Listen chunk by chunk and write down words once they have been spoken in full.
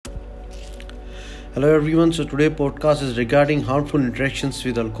Hello everyone. So today podcast is regarding harmful interactions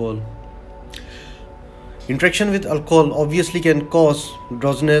with alcohol. Interaction with alcohol obviously can cause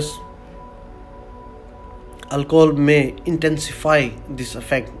drowsiness. Alcohol may intensify this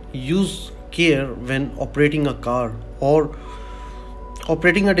effect. Use care when operating a car or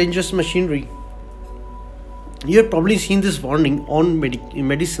operating a dangerous machinery. You have probably seen this warning on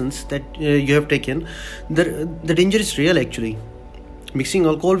medicines that you have taken. The danger is real actually. Mixing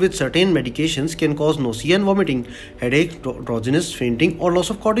alcohol with certain medications can cause nausea and vomiting, headache, drowsiness, fainting, or loss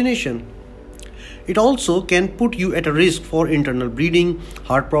of coordination. It also can put you at a risk for internal bleeding,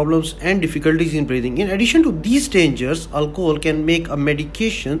 heart problems, and difficulties in breathing. In addition to these dangers, alcohol can make a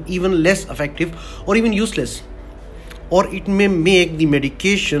medication even less effective or even useless, or it may make the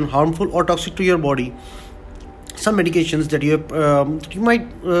medication harmful or toxic to your body. Some medications that you might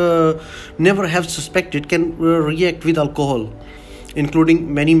never have suspected can react with alcohol,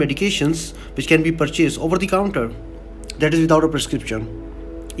 including many medications which can be purchased over the counter, that is without a prescription.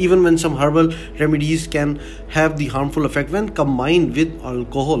 Even when some herbal remedies can have the harmful effect when combined with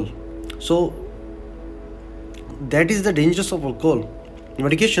alcohol. So that is the dangers of alcohol.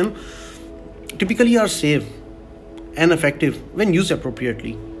 Medication typically are safe and effective when used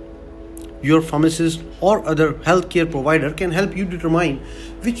appropriately. Your pharmacist or other healthcare provider can help you determine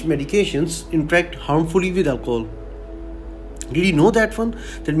which medications interact harmfully with alcohol. Did you know that one?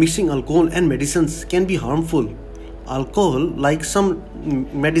 That mixing alcohol and medicines can be harmful. Alcohol, like some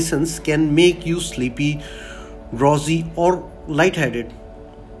medicines, can make you sleepy, drowsy, or lightheaded.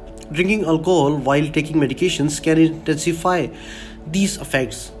 Drinking alcohol while taking medications can intensify these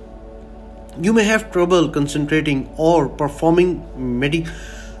effects. You may have trouble concentrating or performing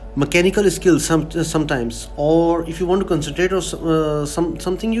mechanical skills sometimes, or if you want to concentrate or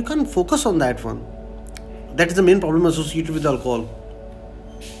something, you can't focus on that one. That is the main problem associated with alcohol.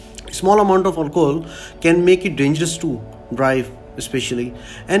 Small amount of alcohol can make it dangerous to drive, especially.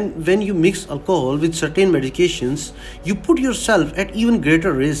 And when you mix alcohol with certain medications, you put yourself at even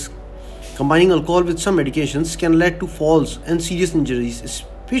greater risk. Combining alcohol with some medications can lead to falls and serious injuries,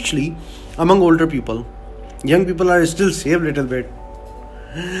 especially among older people. Young people are still safe a little bit.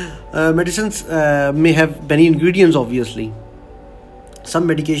 Medicines may have many ingredients, obviously. Some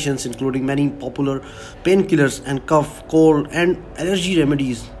medications, including many popular painkillers and cough, cold, and allergy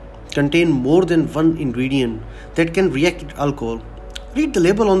remedies, contain more than one ingredient that can react with alcohol. Read the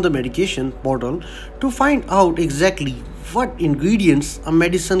label on the medication bottle to find out exactly what ingredients a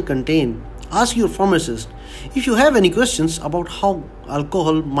medicine contains. Ask your pharmacist. If you have any questions about how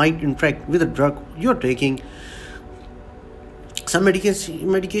alcohol might interact with a drug you're taking, some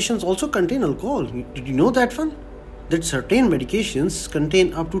medications also contain alcohol. Did you know that one? That certain medications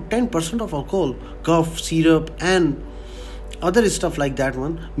contain up to 10% of alcohol. Cough syrup and other stuff like that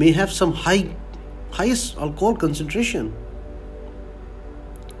one may have some highest alcohol concentration.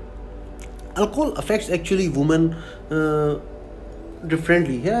 Alcohol affects actually women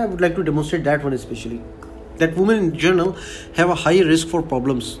differently. Here I would like to demonstrate that one especially. That women in general have a higher risk for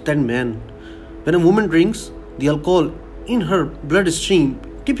problems than men. When a woman drinks, the alcohol in her bloodstream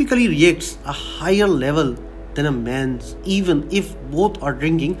typically reacts a higher level than a man's, even if both are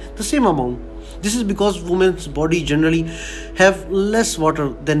drinking the same amount. This is because women's body generally have less water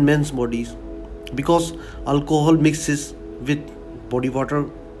than men's bodies. Because alcohol mixes with body water,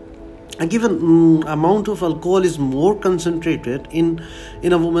 a given amount of alcohol is more concentrated in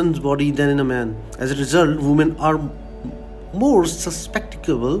a woman's body than in a man. As a result, women are more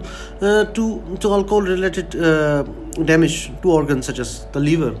susceptible to alcohol related damage to organs such as the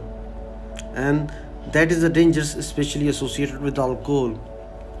liver, and that is the dangers especially associated with alcohol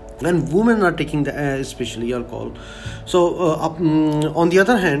when women are taking the especially alcohol. So on the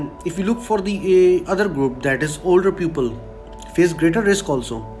other hand, if you look for the other group, that is older people, face greater risk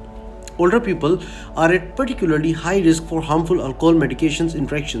also. Older people are at particularly high risk for harmful alcohol medications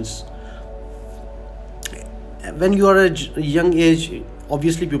interactions. When you are at a young age,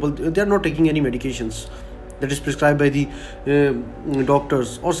 obviously people, they are not taking any medications that is prescribed by the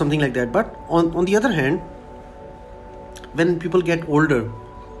doctors or something like that. But on the other hand, when people get older,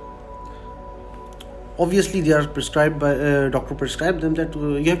 obviously they are prescribed by doctor prescribe them that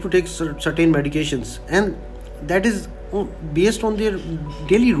you have to take certain medications, and that is based on their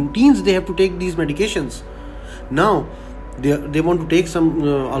daily routines. They have to take these medications. Now they want to take some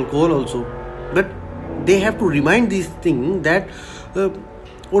alcohol also, but they have to remind this thing that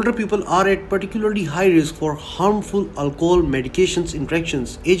older people are at particularly high risk for harmful alcohol medications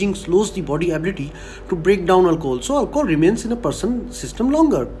interactions. Aging slows the body ability to break down alcohol, so alcohol remains in a person's system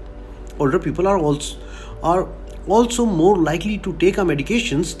longer. Older people are also more likely to take a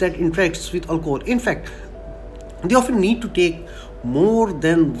medications that interacts with alcohol. In fact, they often need to take more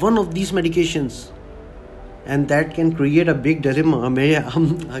than one of these medications, and that can create a big dilemma,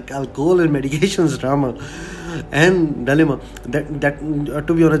 alcohol and medications drama and dilemma. That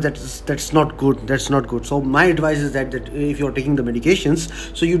to be honest, that's not good. That's not good. So my advice is that if you're taking the medications,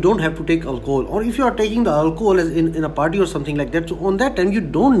 so you don't have to take alcohol, or if you are taking the alcohol as in a party or something like that, so on that time you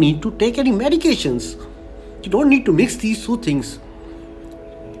don't need to take any medications. You don't need to mix these two things.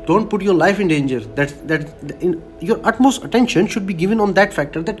 Don't put your life in danger. Your utmost attention should be given on that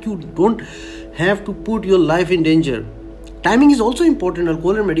factor, that you don't have to put your life in danger. Timing is also important.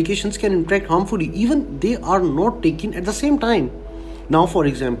 Alcohol and medications can interact harmfully even they are not taken at the same time. Now, for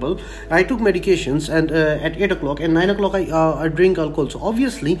example, I took medications and at 8 o'clock and 9 o'clock I drink alcohol. So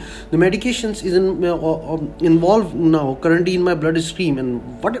obviously the medications is involved now currently in my bloodstream,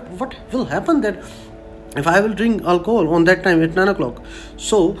 and what will happen that if I will drink alcohol on that time at 9 o'clock.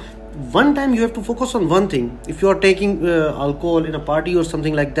 So one time you have to focus on one thing. If you are taking alcohol in a party or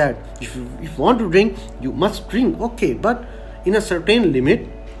something like that, if you want to drink, you must drink, okay, but in a certain limit,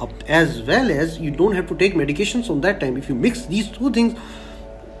 as well as you don't have to take medications on that time. If you mix these two things,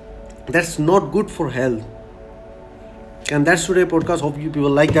 that's not good for health. And that's today's podcast. Hope you people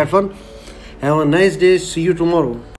like that one. Have a nice day. See you tomorrow.